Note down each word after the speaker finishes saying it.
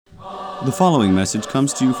The following message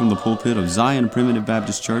comes to you from the pulpit of Zion Primitive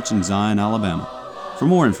Baptist Church in Zion, Alabama. For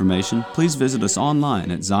more information, please visit us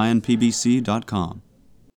online at zionpbc.com.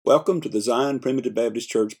 Welcome to the Zion Primitive Baptist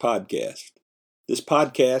Church podcast. This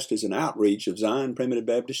podcast is an outreach of Zion Primitive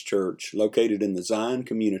Baptist Church located in the Zion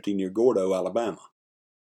community near Gordo, Alabama.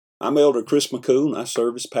 I'm Elder Chris McCool, and I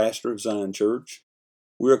serve as pastor of Zion Church.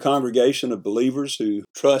 We're a congregation of believers who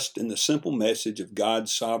trust in the simple message of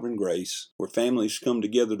God's sovereign grace, where families come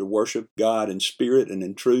together to worship God in spirit and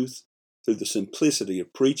in truth through the simplicity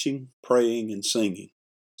of preaching, praying, and singing.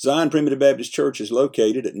 Zion Primitive Baptist Church is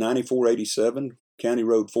located at 9487 County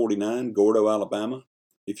Road 49, Gordo, Alabama.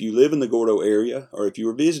 If you live in the Gordo area, or if you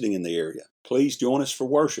are visiting in the area, please join us for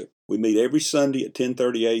worship. We meet every Sunday at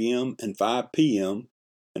 10:30 a.m. and 5 p.m.,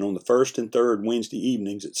 and on the first and third Wednesday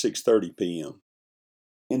evenings at 6:30 p.m.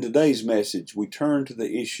 In today's message, we turn to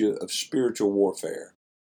the issue of spiritual warfare.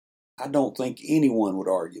 I don't think anyone would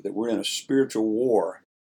argue that we're in a spiritual war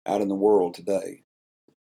out in the world today.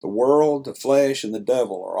 The world, the flesh, and the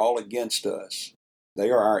devil are all against us. They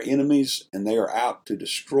are our enemies, and they are out to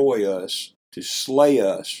destroy us, to slay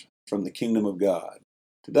us from the kingdom of God.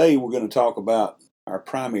 Today, we're going to talk about our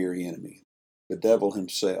primary enemy, the devil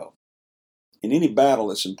himself. In any battle,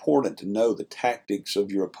 it's important to know the tactics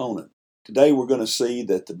of your opponent. Today we're going to see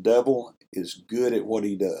that the devil is good at what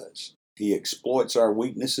he does. He exploits our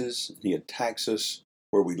weaknesses, and he attacks us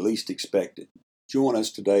where we least expect it. Join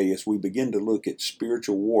us today as we begin to look at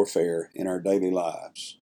spiritual warfare in our daily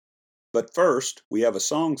lives. But first, we have a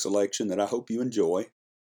song selection that I hope you enjoy.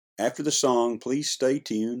 After the song, please stay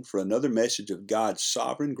tuned for another message of God's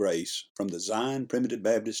sovereign grace from the Zion Primitive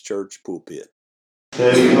Baptist Church pulpit.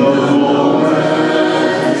 Take the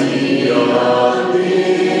mercy of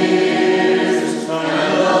thee.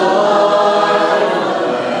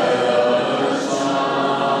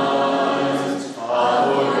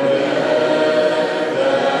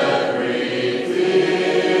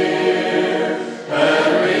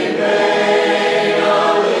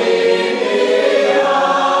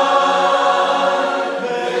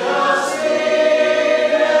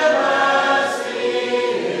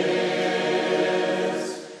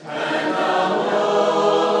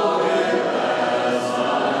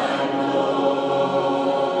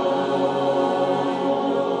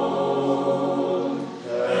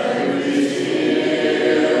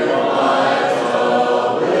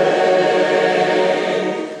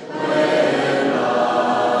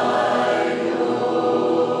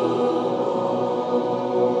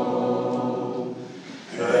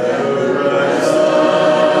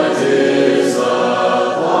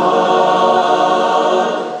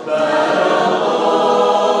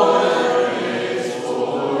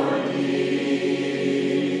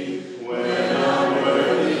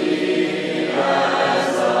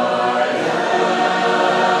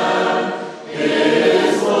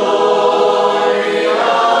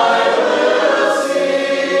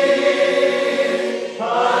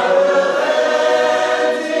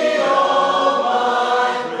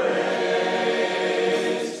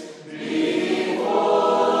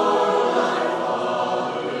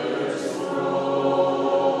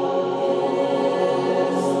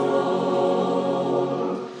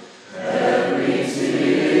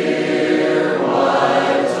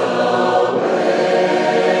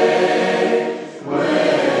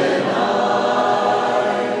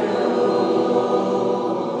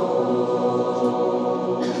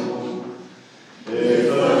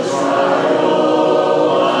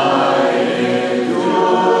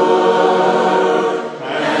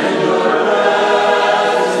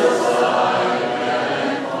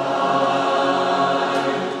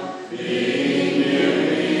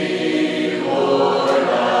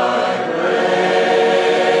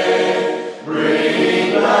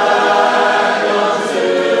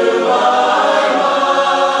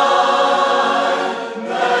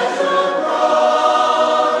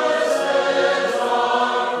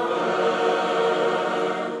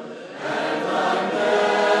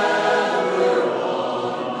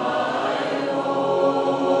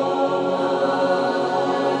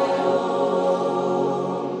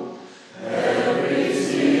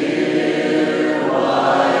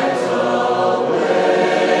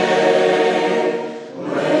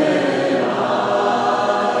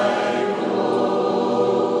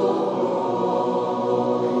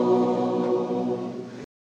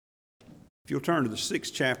 If you'll turn to the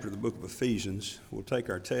 6th chapter of the book of Ephesians, we'll take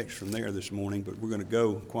our text from there this morning, but we're going to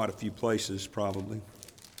go quite a few places probably.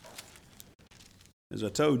 As I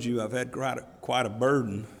told you, I've had quite a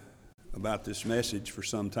burden about this message for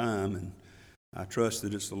some time, and I trust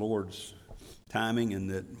that it's the Lord's timing and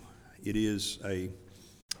that it is a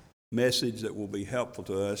message that will be helpful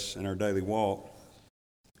to us in our daily walk.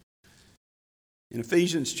 In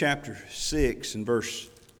Ephesians chapter 6 and verse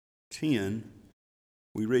 10,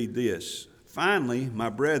 we read this: "Finally, my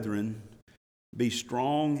brethren, be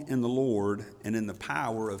strong in the Lord and in the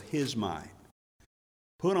power of His might.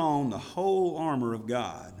 Put on the whole armor of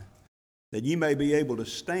God, that ye may be able to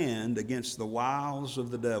stand against the wiles of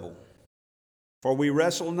the devil. For we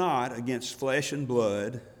wrestle not against flesh and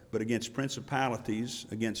blood, but against principalities,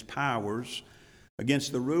 against powers,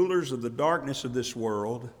 against the rulers of the darkness of this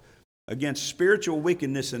world, against spiritual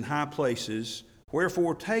wickedness in high places.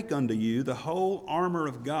 Wherefore take unto you the whole armor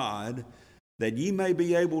of God, that ye may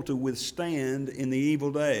be able to withstand in the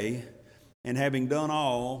evil day, and having done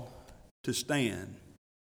all, to stand."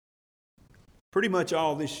 Pretty much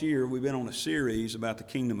all this year we've been on a series about the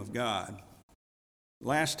kingdom of God.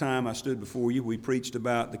 Last time I stood before you, we preached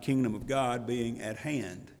about the kingdom of God being at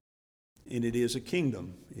hand. And it is a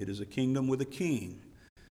kingdom. It is a kingdom with a king.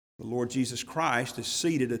 The Lord Jesus Christ is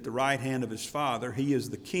seated at the right hand of His Father. He is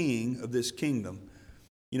the king of this kingdom.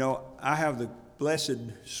 You know, I have the blessed,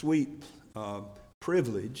 sweet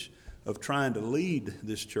privilege of trying to lead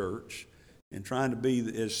this church and trying to be,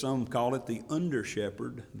 as some call it, the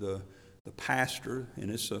under-shepherd, the pastor. And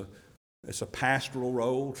it's a pastoral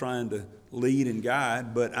role, trying to lead and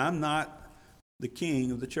guide. But I'm not the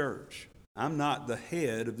king of the church. I'm not the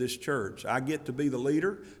head of this church. I get to be the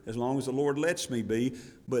leader as long as the Lord lets me be,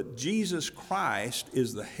 but Jesus Christ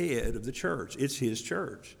is the head of the church. It's His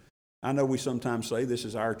church. I know we sometimes say this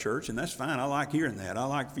is our church, and that's fine. I like hearing that. I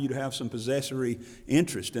like for you to have some possessory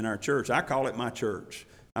interest in our church. I call it my church.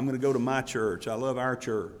 I'm going to go to my church. I love our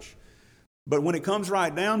church. But when it comes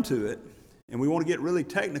right down to it, and we want to get really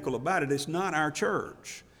technical about it, it's not our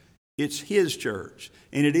church. It's His church.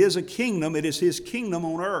 And it is a kingdom. It is His kingdom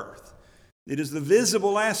on earth. It is the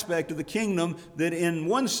visible aspect of the kingdom that in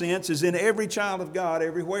one sense is in every child of God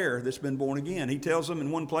everywhere that's been born again. He tells them in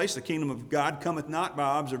one place, the kingdom of God cometh not by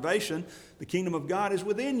observation. The kingdom of God is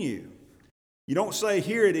within you. You don't say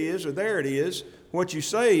here it is or there it is. What you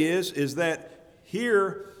say is that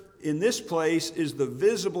here in this place is the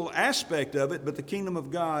visible aspect of it, but the kingdom of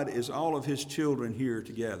God is all of His children here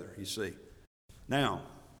together, you see. Now,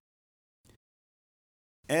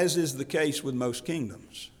 as is the case with most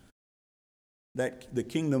kingdoms, that the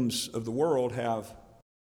kingdoms of the world have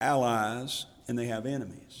allies and they have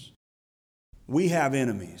enemies. We have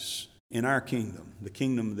enemies in our kingdom, the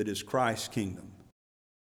kingdom that is Christ's kingdom.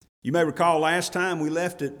 You may recall last time we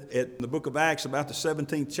left it at the book of Acts, about the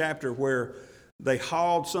 17th chapter, where they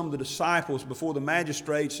hauled some of the disciples before the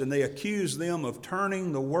magistrates and they accused them of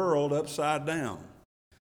turning the world upside down.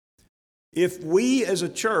 If we as a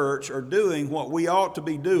church are doing what we ought to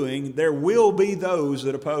be doing, there will be those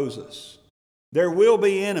that oppose us. There will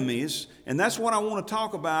be enemies, and that's what I want to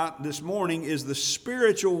talk about this morning, is the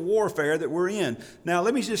spiritual warfare that we're in. Now,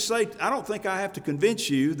 let me just say, I don't think I have to convince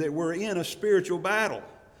you that we're in a spiritual battle.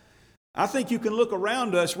 I think you can look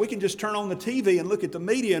around us. We can just turn on the TV and look at the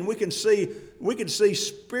media, and we can see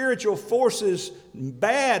spiritual forces,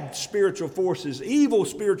 bad spiritual forces, evil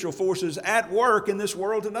spiritual forces at work in this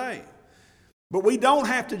world today. But we don't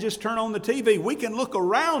have to just turn on the TV. We can look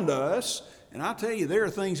around us. And I'll tell you, there are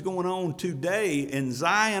things going on today in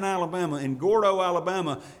Zion, Alabama, in Gordo,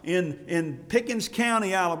 Alabama, in Pickens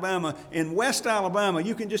County, Alabama, in West Alabama.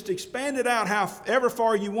 You can just expand it out however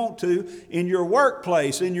far you want to in your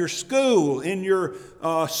workplace, in your school, in your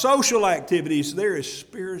social activities. There is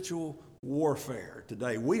spiritual warfare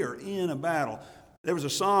today. We are in a battle. There was a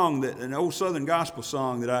song, an old Southern gospel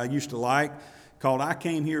song that I used to like called "I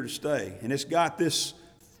Came Here to Stay." And it's got this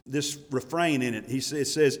refrain in it. It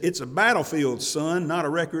says, "It's a battlefield, son, not a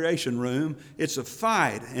recreation room. It's a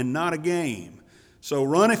fight and not a game. So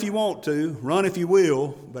run if you want to, run if you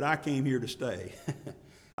will, but I came here to stay."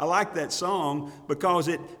 I like that song because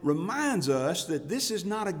it reminds us that this is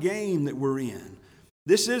not a game that we're in.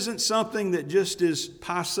 This isn't something that just is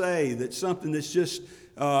passé, that's something that's just,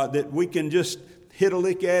 that we can just hit a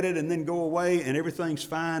lick at it and then go away and everything's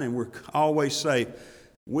fine and we're always safe.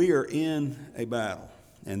 We are in a battle.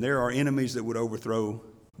 And there are enemies that would overthrow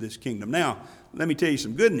this kingdom. Now, let me tell you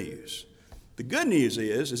some good news. The good news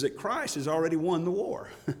is that Christ has already won the war.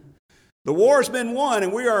 The war has been won,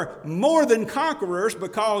 and we are more than conquerors,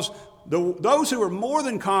 because those who are more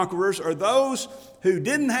than conquerors are those who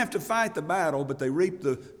didn't have to fight the battle, but they reap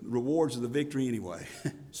the rewards of the victory anyway.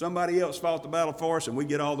 Somebody else fought the battle for us, and we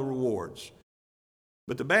get all the rewards.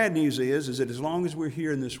 But the bad news is that as long as we're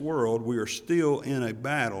here in this world, we are still in a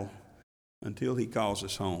battle until He calls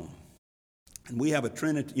us home. And we have a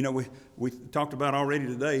Trinity. You know, we talked about already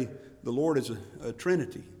today, the Lord is a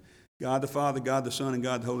Trinity. God the Father, God the Son, and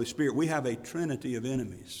God the Holy Spirit. We have a trinity of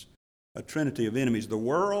enemies. A trinity of enemies. The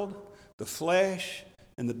world, the flesh,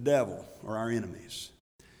 and the devil are our enemies.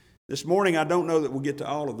 This morning, I don't know that we'll get to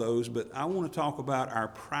all of those, but I want to talk about our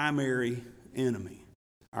primary enemy.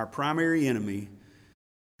 Our primary enemy,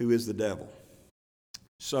 who is the devil.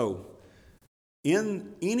 So,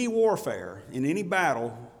 in any warfare, in any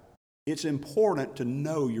battle, it's important to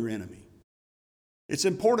know your enemy. It's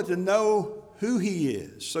important to know who he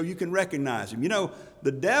is so you can recognize him. You know,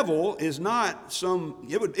 the devil is not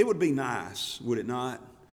it would be nice, would it not,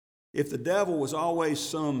 if the devil was always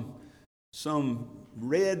some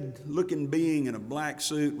red-looking being in a black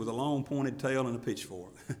suit with a long pointed tail and a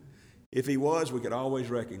pitchfork. If he was, we could always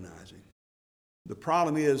recognize him. The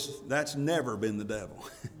problem is that's never been the devil.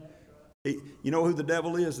 You know who the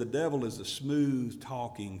devil is? The devil is the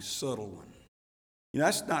smooth-talking, subtle one. You know,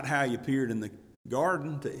 that's not how he appeared in the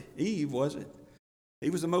garden to Eve, was it? He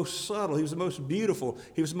was the most subtle. He was the most beautiful.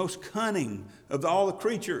 He was the most cunning of all the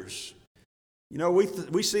creatures. You know,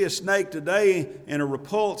 we see a snake today and are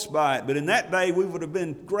repulsed by it, but in that day we would have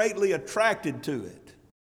been greatly attracted to it.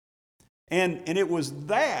 And it was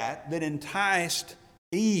that enticed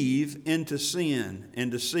Eve into sin and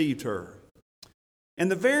deceived her. And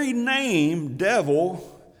the very name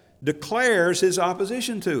devil declares his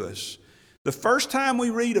opposition to us. The first time we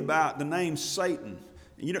read about the name Satan,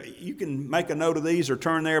 you know, you can make a note of these or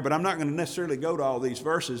turn there, but I'm not going to necessarily go to all these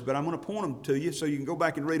verses, but I'm going to point them to you so you can go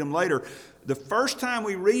back and read them later. The first time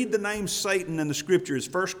we read the name Satan in the Scripture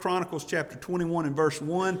is 1 Chronicles chapter 21 and verse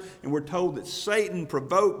 1, and we're told that Satan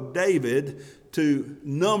provoked David to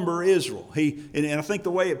number Israel. And I think the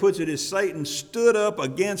way it puts it is Satan stood up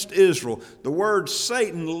against Israel. The word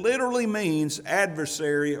Satan literally means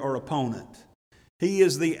adversary or opponent. He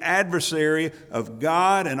is the adversary of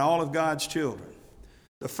God and all of God's children.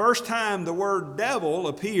 The first time the word devil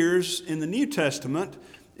appears in the New Testament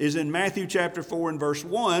is in Matthew chapter 4 and verse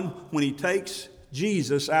 1 when he takes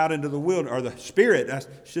Jesus out into the wilderness, or the Spirit.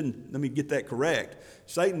 Let me get that correct.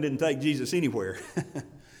 Satan didn't take Jesus anywhere.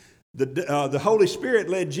 The Holy Spirit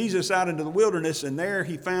led Jesus out into the wilderness, and there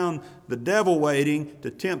he found the devil waiting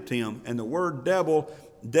to tempt him. And the word devil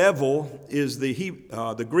is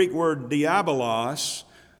the Greek word diabolos.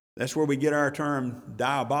 That's where we get our term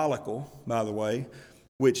diabolical, by the way,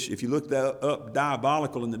 which if you look up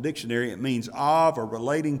diabolical in the dictionary, it means of or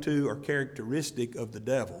relating to or characteristic of the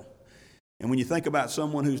devil. And when you think about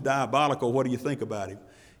someone who's diabolical, what do you think about him?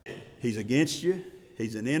 He's against you,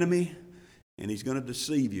 he's an enemy, and he's going to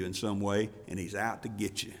deceive you in some way, and he's out to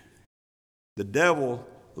get you. The devil,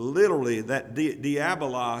 literally, that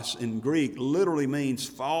diabolos in Greek literally means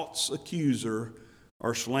false accuser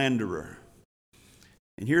or slanderer.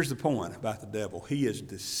 And here's the point about the devil. He is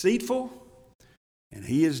deceitful and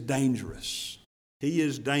he is dangerous. He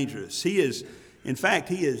is dangerous. In fact,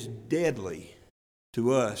 he is deadly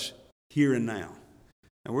to us here and now.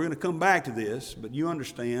 And we're going to come back to this, but you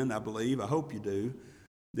understand, I believe, I hope you do,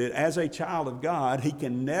 that as a child of God, he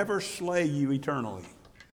can never slay you eternally.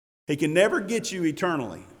 He can never get you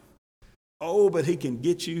eternally. Oh, but he can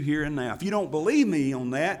get you here and now. If you don't believe me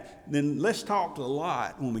on that, then let's talk to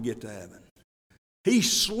Lot when we get to heaven. He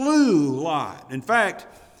slew Lot. In fact,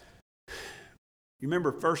 you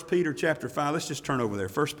remember 1 Peter chapter 5? Let's just turn over there.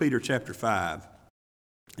 1 Peter chapter 5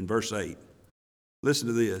 and verse 8. Listen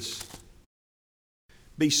to this.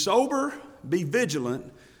 Be sober, be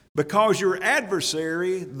vigilant, because your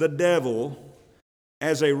adversary, the devil,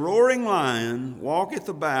 as a roaring lion, walketh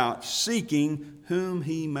about, seeking whom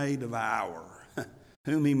he may devour.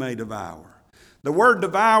 Whom he may devour. The word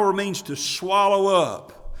devour means to swallow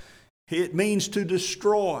up. It means to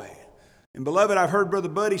destroy. And beloved, I've heard Brother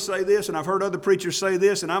Buddy say this, and I've heard other preachers say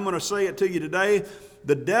this, and I'm going to say it to you today.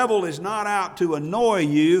 The devil is not out to annoy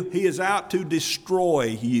you. He is out to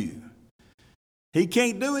destroy you. He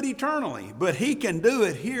can't do it eternally, but he can do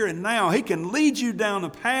it here and now. He can lead you down a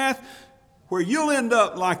path where you'll end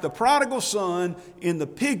up like the prodigal son in the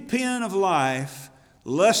pig pen of life,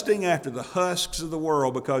 lusting after the husks of the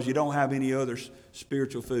world because you don't have any other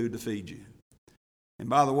spiritual food to feed you. And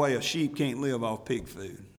by the way, a sheep can't live off pig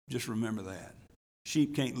food. Just remember that.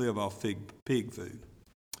 Sheep can't live off pig food.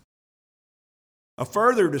 A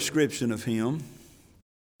further description of him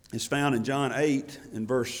is found in John 8 and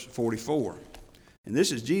verse 44. And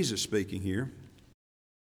this is Jesus speaking here.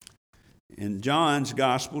 In John's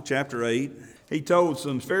Gospel, chapter 8, he told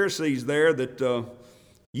some Pharisees there that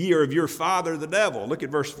ye are of your father the devil. Look at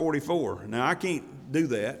verse 44. Now, I can't do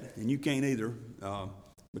that, and you can't either,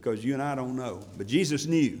 because you and I don't know. But Jesus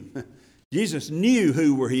knew. Jesus knew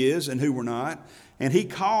who were his and who were not, and he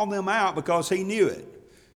called them out because he knew it.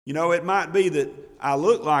 You know, it might be that I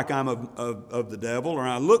look like I'm of the devil, or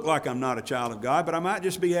I look like I'm not a child of God, but I might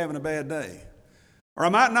just be having a bad day. Or I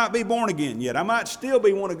might not be born again yet. I might still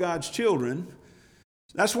be one of God's children.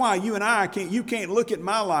 That's why you and you can't look at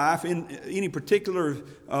my life in any particular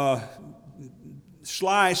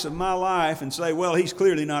slice of my life and say, well, he's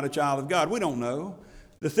clearly not a child of God. We don't know.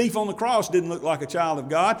 The thief on the cross didn't look like a child of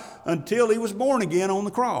God until he was born again on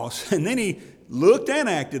the cross. And then he looked and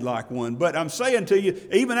acted like one. But I'm saying to you,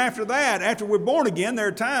 even after that, after we're born again, there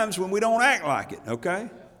are times when we don't act like it, okay?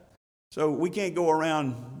 So we can't go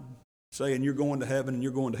around saying you're going to heaven and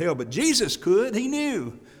you're going to hell. But Jesus could. He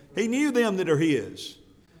knew. He knew them that are his.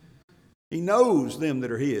 He knows them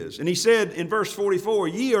that are his. And he said in verse 44,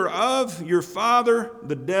 ye are of your father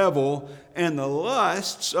the devil, and the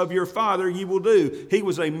lusts of your father ye will do. He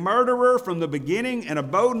was a murderer from the beginning, and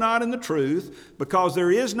abode not in the truth, because there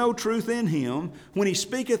is no truth in him. When he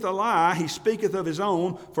speaketh a lie, he speaketh of his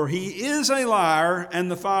own, for he is a liar and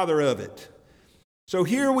the father of it. So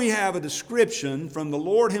here we have a description from the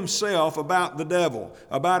Lord himself about the devil,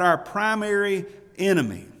 about our primary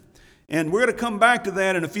enemy. And we're going to come back to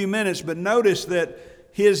that in a few minutes, but notice that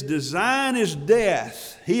his design is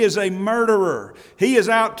death. He is a murderer. He is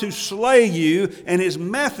out to slay you, and his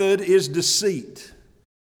method is deceit.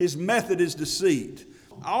 His method is deceit.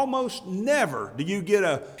 Almost never do you get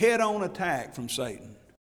a head-on attack from Satan.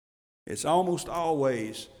 It's almost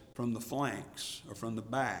always from the flanks or from the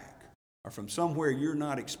back or from somewhere you're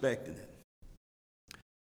not expecting it.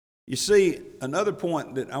 You see, another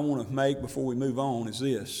point that I want to make before we move on is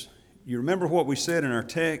this. You remember what we said in our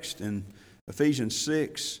text in Ephesians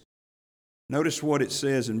 6? Notice what it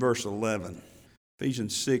says in verse 11.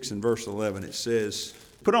 Ephesians 6 and verse 11, it says,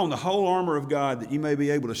 put on the whole armor of God that you may be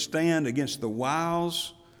able to stand against the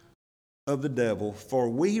wiles of the devil, for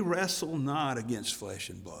we wrestle not against flesh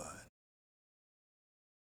and blood.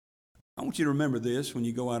 I want you to remember this when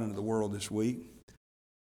you go out into the world this week.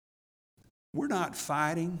 We're not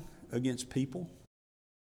fighting against people.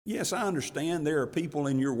 Yes, I understand there are people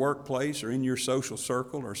in your workplace or in your social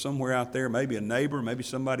circle or somewhere out there, maybe a neighbor, maybe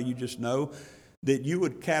somebody you just know, that you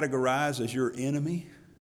would categorize as your enemy.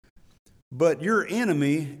 But your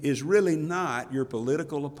enemy is really not your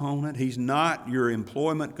political opponent. He's not your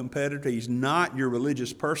employment competitor. He's not your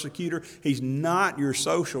religious persecutor. He's not your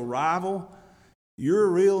social rival. Your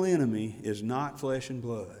real enemy is not flesh and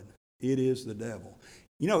blood. It is the devil.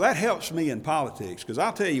 You know, that helps me in politics, because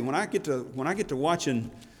I'll tell you, when I get to watching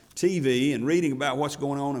TV and reading about what's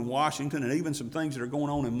going on in Washington and even some things that are going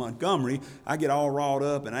on in Montgomery, I get all wrought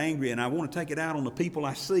up and angry, and I want to take it out on the people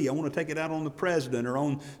I see. I want to take it out on the president or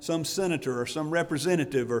on some senator or some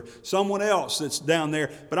representative or someone else that's down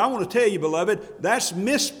there. But I want to tell you, beloved, that's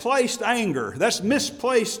misplaced anger. That's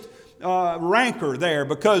misplaced rancor there,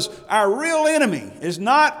 because our real enemy is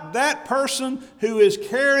not that person who is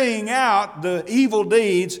carrying out the evil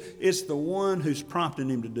deeds. It's the one who's prompting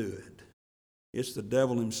him to do it. It's the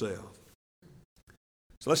devil himself.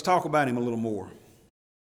 So let's talk about him a little more.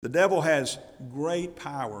 The devil has great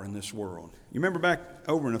power in this world. You remember back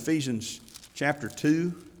over in Ephesians chapter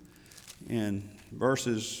 2 and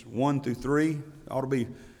verses 1 through 3? It ought to be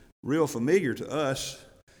real familiar to us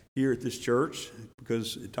here at this church,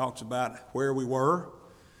 because it talks about where we were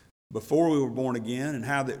before we were born again and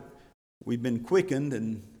how that we've been quickened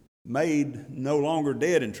and made no longer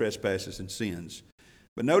dead in trespasses and sins.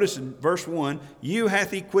 But notice in verse 1, you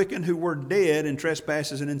hath he quickened who were dead in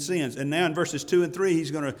trespasses and in sins. And now in verses 2 and 3,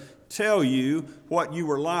 he's going to tell you what you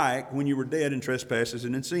were like when you were dead in trespasses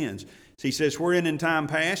and in sins. So he says, wherein in time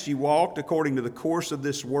past you walked according to the course of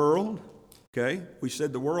this world. Okay, we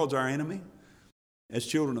said the world's our enemy. As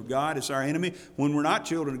children of God, it's our enemy. When we're not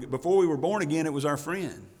children, before we were born again, it was our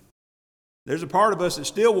friend. There's a part of us that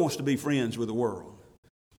still wants to be friends with the world.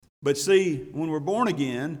 But see, when we're born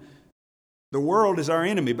again, the world is our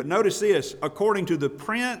enemy. But notice this, according to the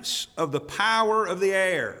prince of the power of the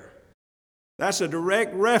air. That's a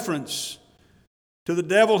direct reference to the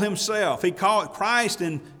devil himself. He called Christ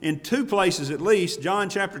in two places at least, John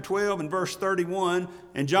chapter 12 and verse 31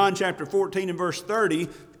 and John chapter 14 and verse 30.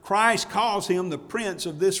 Christ calls him the prince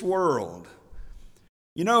of this world.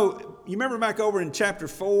 You know, you remember back over in chapter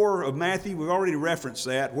 4 of Matthew, we've already referenced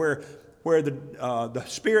that, where the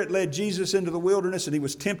Spirit led Jesus into the wilderness and he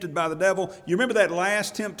was tempted by the devil. You remember that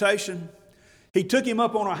last temptation? He took him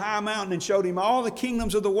up on a high mountain and showed him all the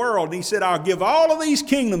kingdoms of the world. And he said, I'll give all of these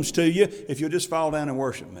kingdoms to you if you'll just fall down and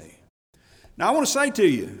worship me. Now I want to say to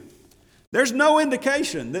you, there's no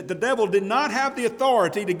indication that the devil did not have the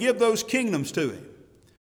authority to give those kingdoms to him.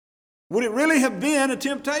 Would it really have been a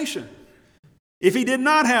temptation if he did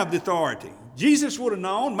not have the authority? Jesus would have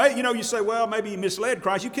known. You say, well, maybe he misled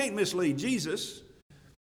Christ. You can't mislead Jesus.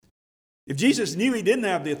 If Jesus knew he didn't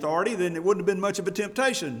have the authority, then it wouldn't have been much of a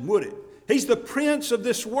temptation, would it? He's the prince of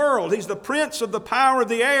this world. He's the prince of the power of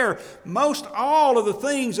the air. Most all of the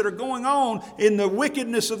things that are going on in the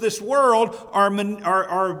wickedness of this world are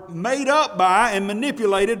made up by and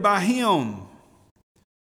manipulated by him.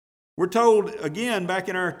 We're told, again, back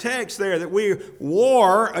in our text there, that we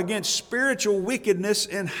war against spiritual wickedness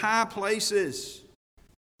in high places.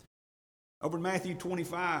 Over in Matthew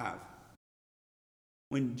 25,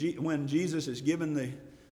 when Jesus is given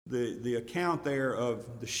the account there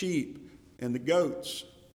of the sheep and the goats,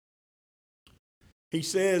 he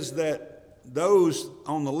says that those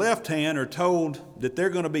on the left hand are told that they're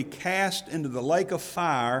going to be cast into the lake of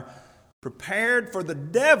fire, prepared for the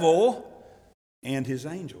devil and his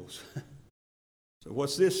angels. So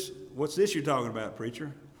what's this you're talking about,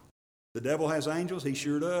 preacher? The devil has angels? He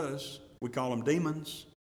sure does. We call them demons.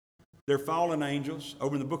 They're fallen angels.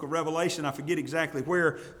 Over in the book of Revelation, I forget exactly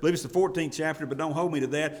where, I believe it's the 14th chapter, but don't hold me to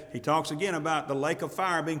that. He talks again about the lake of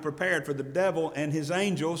fire being prepared for the devil and his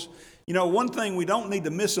angels. One thing we don't need to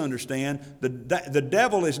misunderstand, the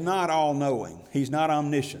devil is not all-knowing. He's not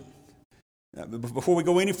omniscient. Before we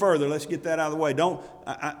go any further, let's get that out of the way.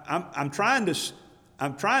 I'm trying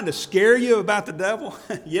to scare you about the devil.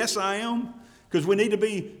 Yes, I am, because we need to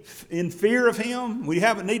be in fear of him. We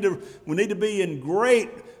need to be in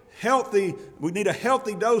we need a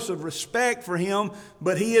healthy dose of respect for him,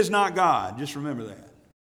 but he is not God. Just remember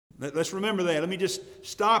that. Let's remember that. Let me just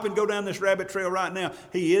stop and go down this rabbit trail right now.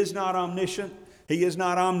 He is not omniscient. He is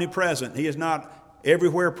not omnipresent. He is not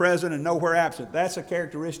everywhere present and nowhere absent. That's a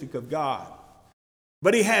characteristic of God.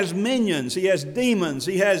 But he has minions, he has demons,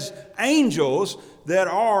 he has angels that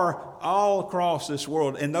are all across this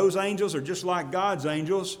world. And those angels are just like God's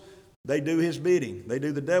angels. They do his bidding. They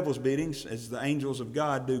do the devil's biddings as the angels of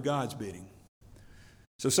God do God's bidding.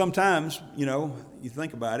 So sometimes, you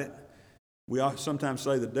think about it, we sometimes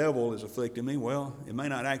say the devil is afflicting me. Well, it may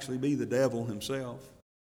not actually be the devil himself.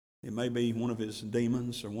 It may be one of his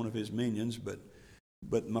demons or one of his minions.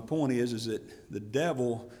 But my point is that the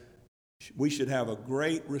devil, we should have a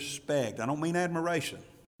great respect. I don't mean admiration.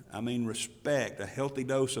 I mean respect, a healthy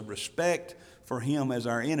dose of respect for him as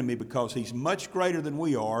our enemy, because he's much greater than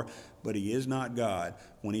we are, but he is not God.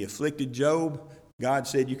 When he afflicted Job, God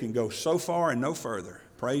said you can go so far and no further.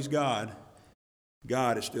 Praise God.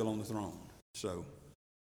 God is still on the throne. So,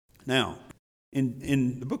 now,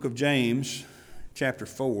 in the book of James, chapter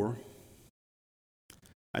 4,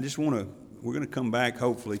 we're going to come back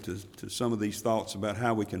hopefully to some of these thoughts about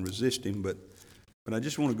how we can resist him, but I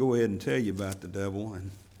just want to go ahead and tell you about the devil.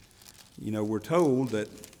 And, we're told that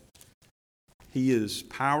he is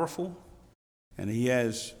powerful and he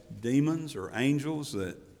has demons or angels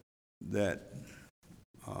that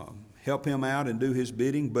help him out and do his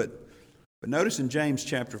bidding. But notice in James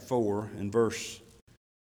chapter 4 and verse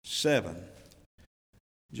 7,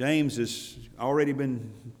 James has already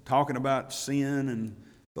been talking about sin and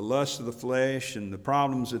the lust of the flesh and the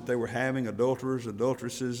problems that they were having, adulterers,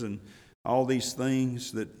 adulteresses, and all these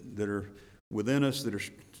things that are within us that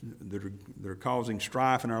are causing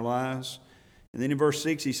strife in our lives. And then in verse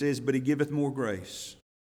 6 he says, but he giveth more grace.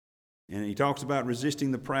 And he talks about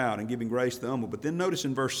resisting the proud and giving grace to the humble. But then notice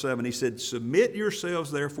in verse 7 he said, submit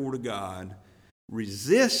yourselves therefore to God,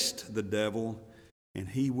 resist the devil, and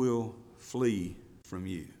he will flee from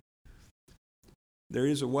you. There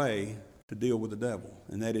is a way to deal with the devil,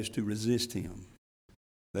 and that is to resist him.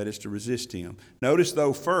 That is to resist him. Notice,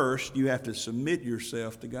 though, first you have to submit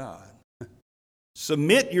yourself to God.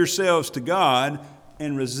 Submit yourselves to God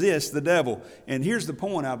and resist the devil. And here's the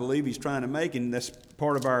point I believe he's trying to make, and that's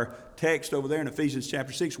part of our text over there in Ephesians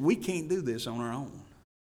chapter 6. We can't do this on our own.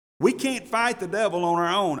 We can't fight the devil on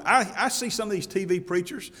our own. I see some of these TV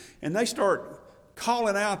preachers, and they start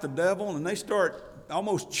calling out the devil, and they start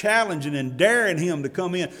almost challenging and daring him to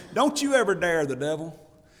come in. Don't you ever dare the devil.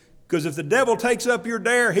 Because if the devil takes up your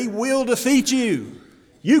dare, he will defeat you.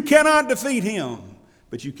 You cannot defeat him,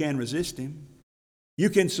 but you can resist him. You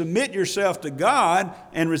can submit yourself to God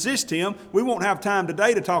and resist him. We won't have time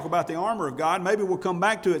today to talk about the armor of God. Maybe we'll come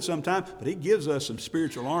back to it sometime, but he gives us some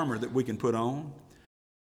spiritual armor that we can put on.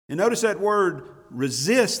 And notice that word,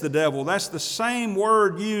 resist the devil. That's the same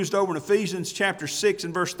word used over in Ephesians chapter 6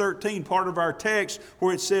 and verse 13, part of our text,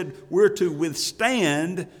 where it said we're to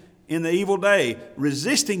withstand in the evil day.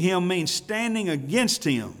 Resisting him means standing against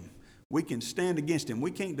him. We can stand against him.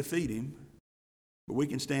 We can't defeat him, but we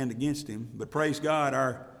can stand against him. But praise God,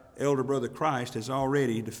 our elder brother Christ has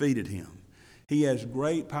already defeated him. He has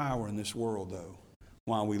great power in this world, though,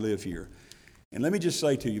 while we live here. And let me just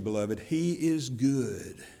say to you, beloved, He is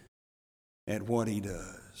good at what He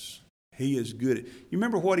does. He is good. You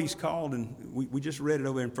remember what He's called, and we just read it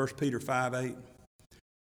over in 1 Peter 5:8.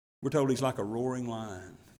 We're told He's like a roaring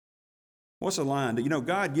lion. What's a lion? You know,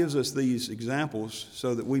 God gives us these examples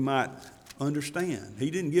so that we might understand. He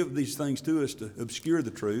didn't give these things to us to obscure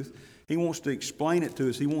the truth. He wants to explain it to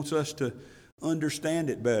us. He wants us to understand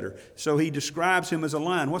it better. So He describes Him as a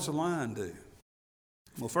lion. What's a lion do?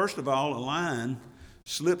 Well, first of all, a lion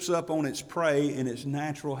slips up on its prey in its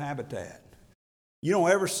natural habitat. You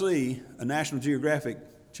don't ever see a National Geographic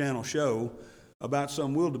Channel show about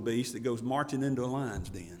some wildebeest that goes marching into a lion's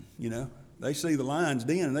den, you know. They see the lion's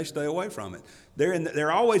den and they stay away from it.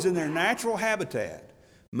 They're always in their natural habitat,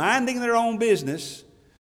 minding their own business,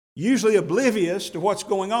 usually oblivious to what's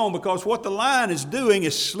going on, because what the lion is doing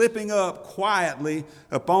is slipping up quietly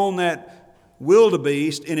upon that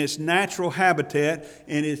wildebeest in its natural habitat,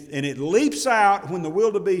 and it leaps out when the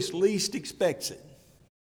wildebeest least expects it.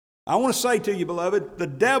 I want to say to you, beloved, the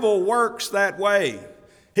devil works that way.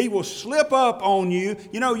 He will slip up on you.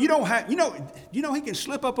 You know he can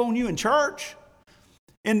slip up on you in church.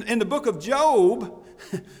 In the book of Job,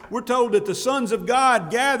 we're told that the sons of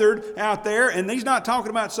God gathered out there, and he's not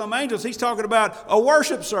talking about some angels, he's talking about a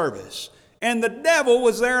worship service. And the devil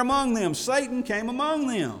was there among them. Satan came among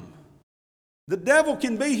them. The devil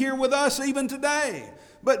can be here with us even today.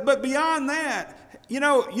 But beyond that, you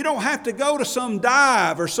know, you don't have to go to some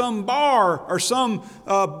dive or some bar or some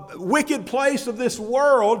wicked place of this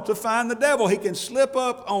world to find the devil. He can slip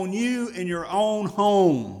up on you in your own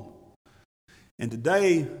home. And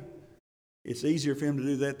today, it's easier for him to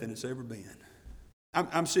do that than it's ever been.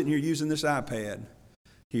 I'm sitting here using this iPad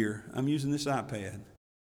here. I'm using this iPad.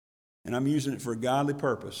 And I'm using it for a godly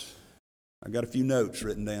purpose. I've got a few notes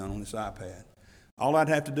written down on this iPad. All I'd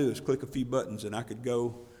have to do is click a few buttons and I could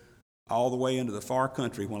go all the way into the far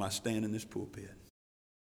country while I stand in this pulpit.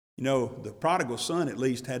 You know, the prodigal son at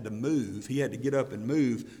least had to move. He had to get up and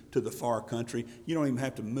move to the far country. You don't even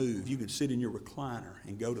have to move. You could sit in your recliner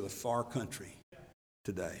and go to the far country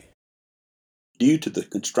today. Due to the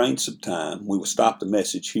constraints of time, we will stop the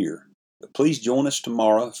message here. But please join us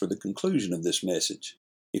tomorrow for the conclusion of this message.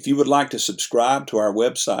 If you would like to subscribe to our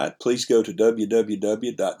website, please go to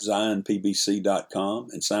www.zionpbc.com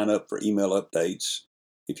and sign up for email updates.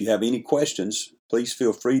 If you have any questions, please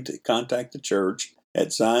feel free to contact the church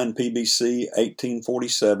at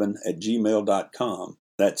zionpbc1847@gmail.com.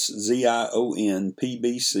 That's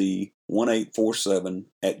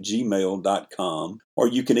zionpbc1847@gmail.com. Or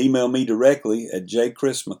you can email me directly at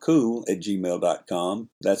jchrismccool@gmail.com.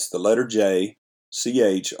 That's the letter J,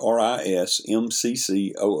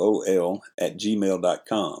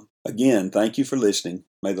 CHRISMCCOOL@gmail.com. Again, thank you for listening.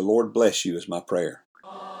 May the Lord bless you is my prayer.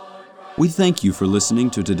 We thank you for listening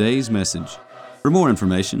to today's message. For more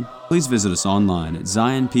information, please visit us online at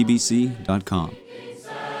zionpbc.com.